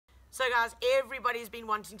So guys, everybody's been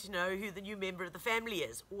wanting to know who the new member of the family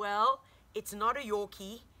is. Well, it's not a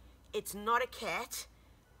Yorkie, it's not a cat,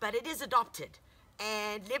 but it is adopted.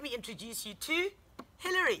 And let me introduce you to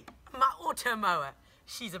Hillary, my Automower.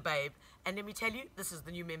 She's a babe. And let me tell you, this is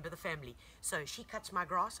the new member of the family. So she cuts my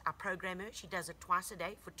grass, I program her. She does it twice a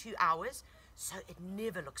day for 2 hours, so it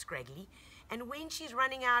never looks scraggly. And when she's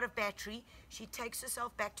running out of battery, she takes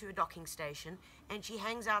herself back to her docking station and she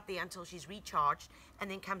hangs out there until she's recharged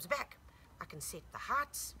and then comes back. I can set the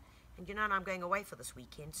heights, and you know, I'm going away for this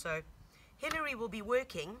weekend, so Hillary will be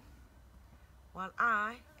working while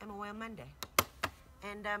I am away on Monday.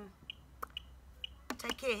 And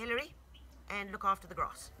take care, Hillary, and look after the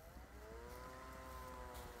grass.